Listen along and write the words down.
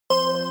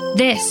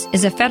This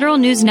is a Federal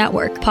News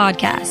Network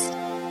podcast.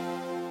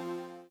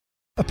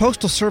 A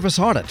Postal Service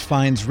audit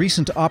finds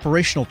recent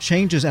operational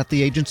changes at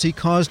the agency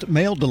caused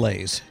mail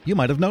delays. You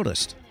might have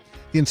noticed.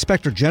 The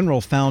Inspector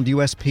General found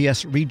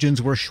USPS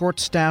regions were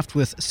short-staffed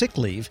with sick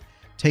leave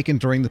taken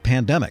during the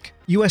pandemic.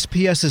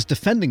 USPS is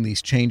defending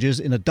these changes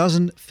in a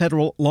dozen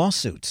federal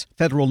lawsuits.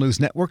 Federal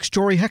News Network's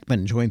Jory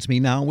Heckman joins me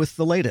now with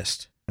the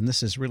latest. And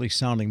this is really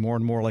sounding more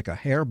and more like a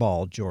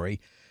hairball, Jory.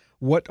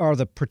 What are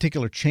the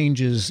particular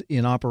changes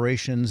in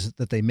operations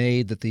that they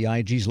made that the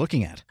IG is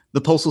looking at?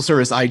 The Postal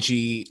Service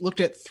IG looked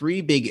at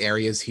three big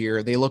areas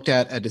here. They looked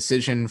at a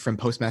decision from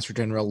Postmaster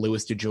General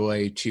Louis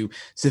DeJoy to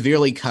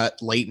severely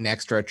cut late and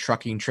extra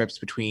trucking trips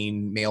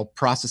between mail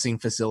processing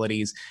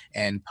facilities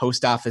and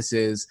post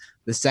offices.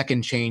 The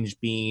second change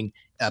being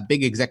a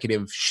big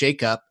executive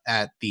shakeup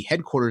at the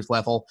headquarters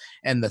level.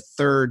 And the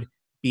third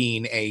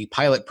being a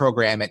pilot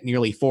program at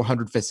nearly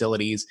 400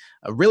 facilities,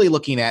 really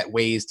looking at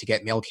ways to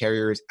get mail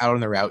carriers out on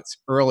their routes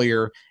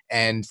earlier,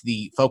 and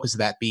the focus of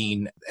that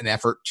being an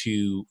effort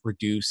to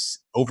reduce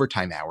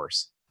overtime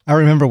hours. I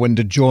remember when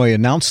DeJoy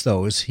announced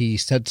those, he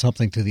said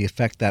something to the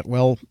effect that,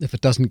 well, if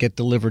it doesn't get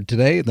delivered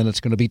today, then it's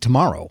going to be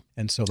tomorrow.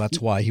 And so that's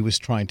why he was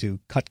trying to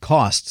cut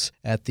costs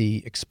at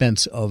the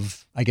expense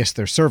of, I guess,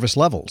 their service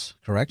levels,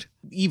 correct?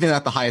 Even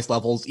at the highest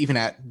levels, even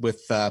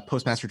with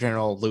Postmaster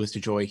General Louis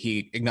DeJoy,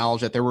 he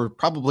acknowledged that there were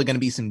probably going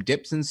to be some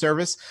dips in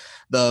service.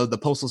 The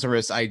Postal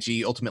Service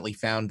IG ultimately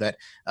found that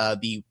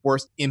the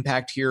worst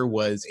impact here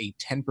was a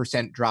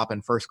 10% drop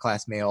in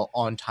first-class mail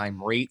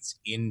on-time rates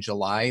in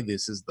July.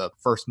 This is the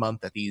first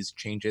month that these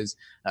changes,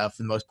 for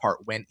the most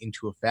part, went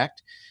into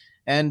effect.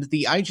 And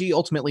the IG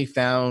ultimately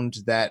found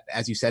that,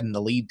 as you said in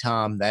the lead,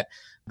 Tom, that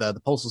the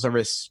Postal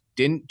Service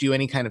didn't do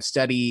any kind of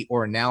study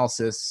or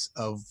analysis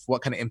of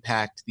what kind of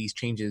impact these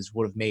changes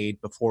would have made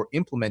before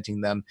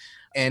implementing them.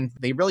 And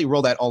they really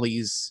rolled out all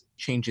these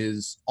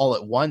changes all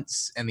at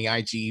once. And the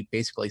IG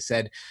basically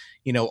said,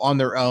 on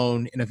their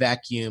own, in a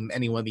vacuum,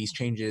 any one of these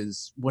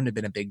changes wouldn't have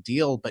been a big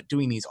deal. But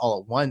doing these all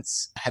at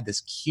once had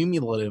this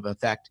cumulative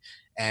effect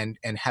and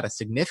had a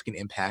significant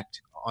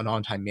impact on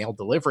on-time mail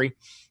delivery.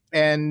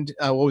 And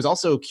what was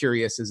also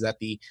curious is that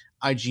the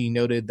IG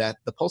noted that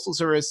the Postal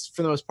Service,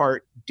 for the most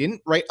part,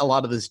 didn't write a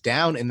lot of this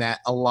down, in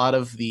that a lot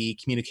of the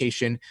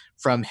communication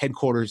from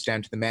headquarters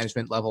down to the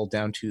management level,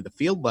 down to the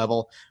field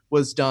level,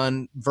 was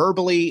done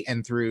verbally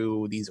and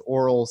through these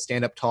oral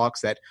stand-up talks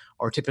that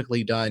are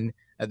typically done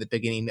at the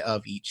beginning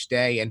of each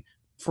day. And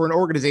for an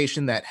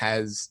organization that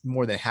has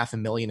more than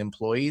 500,000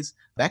 employees,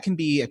 that can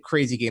be a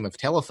crazy game of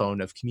telephone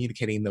of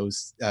communicating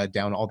those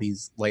down all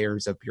these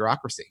layers of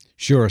bureaucracy.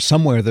 Sure,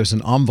 somewhere there's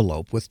an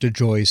envelope with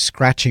DeJoy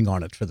scratching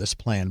on it for this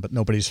plan, but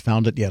nobody's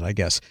found it yet, I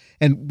guess.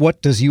 And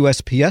what does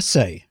USPS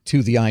say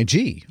to the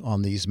IG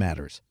on these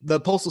matters?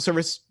 The Postal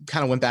Service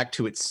kind of went back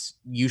to its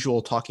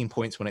usual talking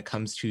points when it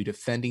comes to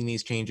defending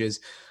these changes.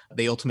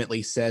 They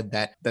ultimately said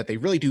that they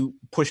really do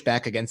push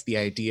back against the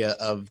idea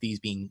of these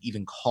being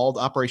even called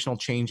operational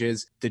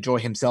changes. DeJoy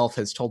himself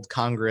has told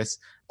Congress,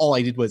 all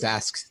I did was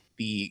ask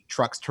the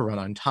trucks to run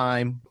on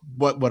time.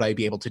 What would I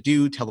be able to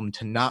do? Tell them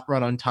to not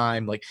run on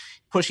time, like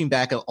pushing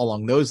back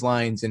along those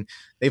lines. And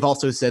they've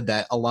also said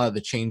that a lot of the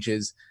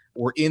changes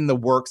were in the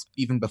works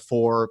even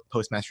before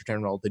Postmaster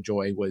General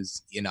DeJoy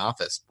was in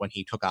office, when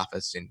he took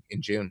office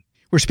in June.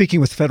 We're speaking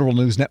with Federal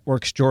News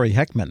Network's Jory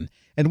Heckman.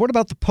 And what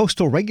about the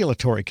Postal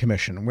Regulatory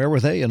Commission? Where were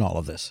they in all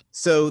of this?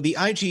 So the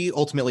IG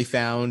ultimately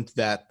found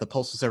that the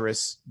Postal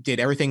Service did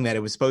everything that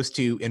it was supposed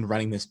to in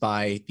running this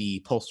by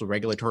the Postal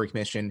Regulatory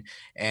Commission.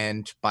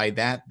 And by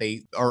that,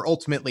 they are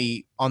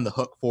ultimately on the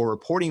hook for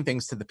reporting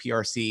things to the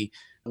PRC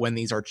when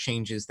these are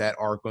changes that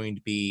are going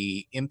to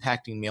be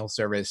impacting mail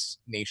service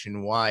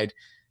nationwide.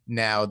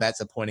 Now,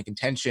 that's a point of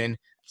contention.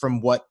 From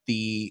what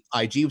the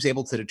IG was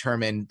able to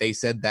determine, they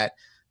said that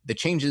the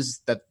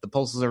changes that the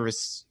Postal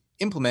Service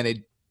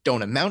implemented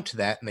don't amount to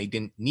that, and they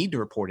didn't need to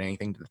report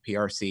anything to the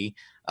PRC.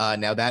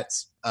 Now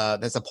that's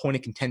a point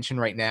of contention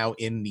right now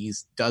in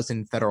these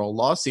dozen federal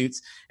lawsuits,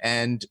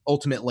 and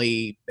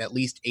ultimately at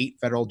least 8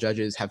 federal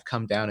judges have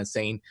come down and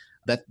saying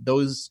that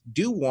those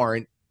do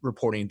warrant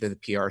reporting to the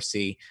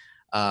PRC.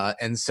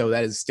 And so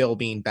that is still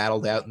being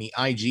battled out, and the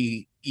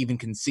IG even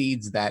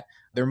concedes that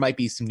there might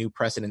be some new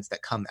precedents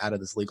that come out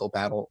of this legal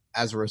battle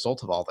as a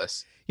result of all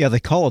this. Yeah, they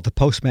call it the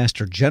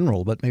Postmaster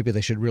General, but maybe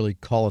they should really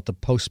call it the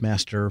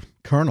Postmaster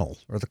Colonel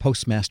or the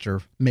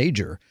Postmaster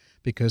Major,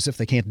 because if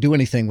they can't do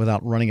anything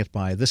without running it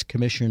by this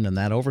commission and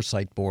that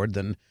oversight board,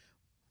 then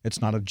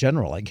it's not a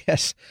general, I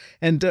guess.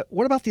 And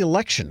what about the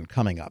election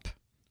coming up?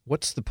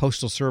 What's the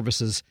Postal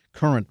Service's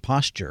current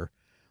posture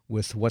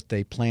with what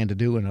they plan to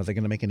do, and are they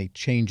going to make any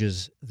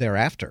changes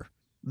thereafter?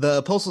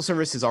 The Postal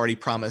Service has already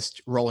promised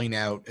rolling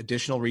out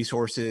additional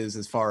resources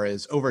as far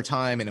as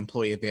overtime and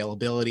employee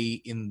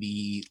availability in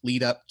the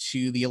lead up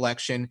to the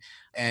election.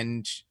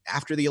 And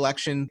after the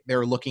election,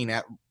 they're looking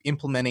at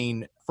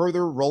implementing further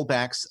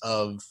rollbacks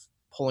of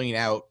pulling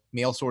out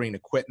mail sorting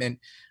equipment.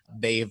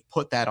 They've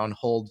put that on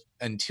hold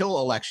until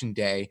Election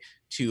Day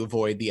to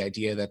avoid the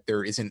idea that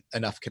there isn't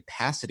enough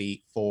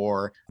capacity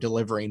for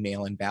delivering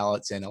mail-in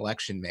ballots and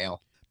election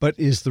mail. But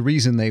is the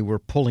reason they were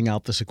pulling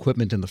out this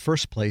equipment in the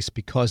first place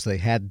because they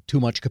had too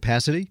much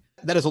capacity?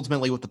 That is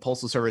ultimately what the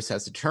Postal Service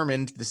has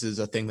determined. This is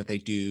a thing that they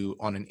do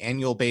on an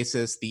annual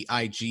basis. The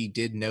IG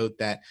did note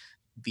that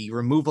the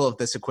removal of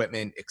this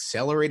equipment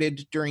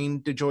accelerated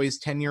during DeJoy's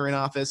tenure in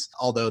office,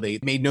 although they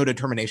made no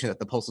determination that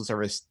the Postal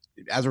Service,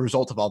 as a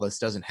result of all this,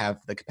 doesn't have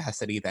the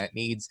capacity that it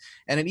needs.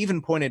 And it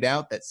even pointed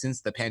out that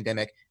since the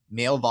pandemic,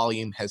 mail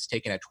volume has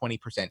taken a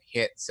 20%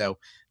 hit. So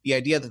the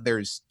idea that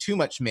there's too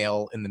much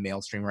mail in the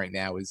mail stream right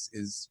now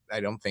is I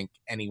don't think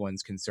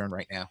anyone's concern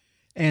right now.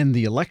 And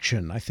the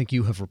election, I think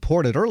you have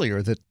reported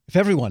earlier that if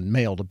everyone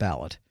mailed a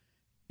ballot,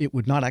 it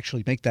would not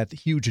actually make that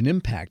huge an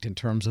impact in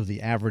terms of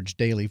the average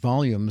daily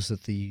volumes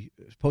that the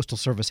Postal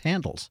Service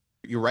handles.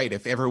 You're right.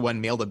 If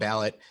everyone mailed a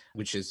ballot,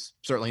 which is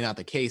certainly not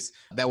the case,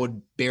 that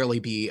would barely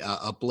be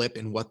a blip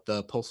in what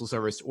the Postal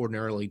Service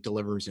ordinarily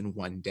delivers in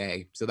one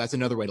day. So that's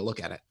another way to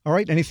look at it. All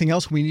right. Anything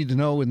else we need to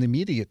know in the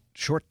immediate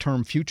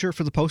short-term future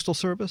for the Postal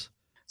Service?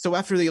 So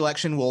after the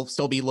election, we'll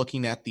still be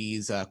looking at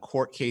these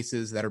court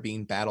cases that are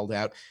being battled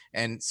out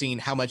and seeing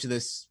how much of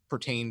this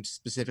pertained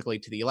specifically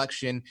to the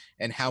election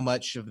and how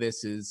much of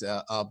this is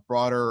a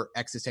broader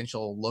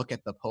existential look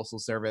at the Postal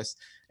Service.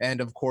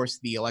 And of course,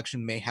 the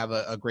election may have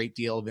a great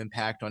deal of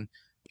impact on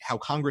how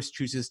Congress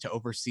chooses to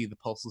oversee the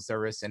Postal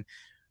Service. And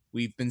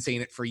we've been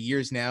saying it for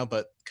years now,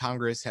 but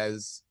Congress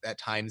has at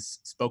times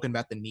spoken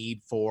about the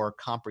need for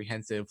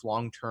comprehensive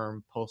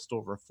long-term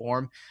postal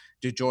reform.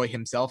 DeJoy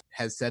himself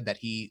has said that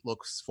he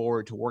looks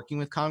forward to working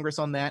with Congress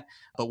on that,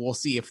 but we'll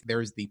see if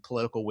there's the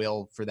political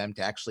will for them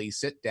to actually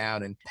sit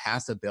down and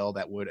pass a bill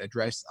that would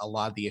address a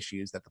lot of the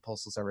issues that the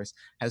Postal Service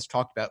has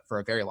talked about for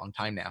a very long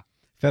time now.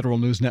 Federal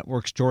News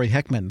Network's Jory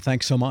Heckman,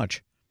 thanks so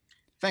much.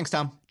 Thanks,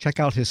 Tom.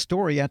 Check out his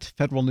story at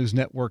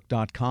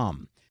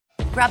federalnewsnetwork.com.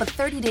 Grab a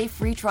 30-day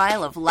free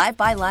trial of Live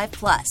by Live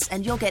Plus,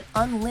 and you'll get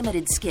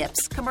unlimited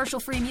skips,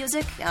 commercial-free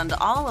music, and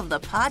all of the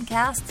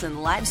podcasts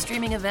and live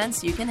streaming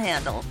events you can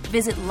handle.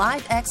 Visit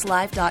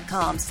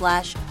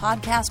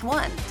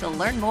livexlive.com/podcast1 to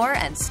learn more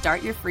and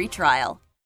start your free trial.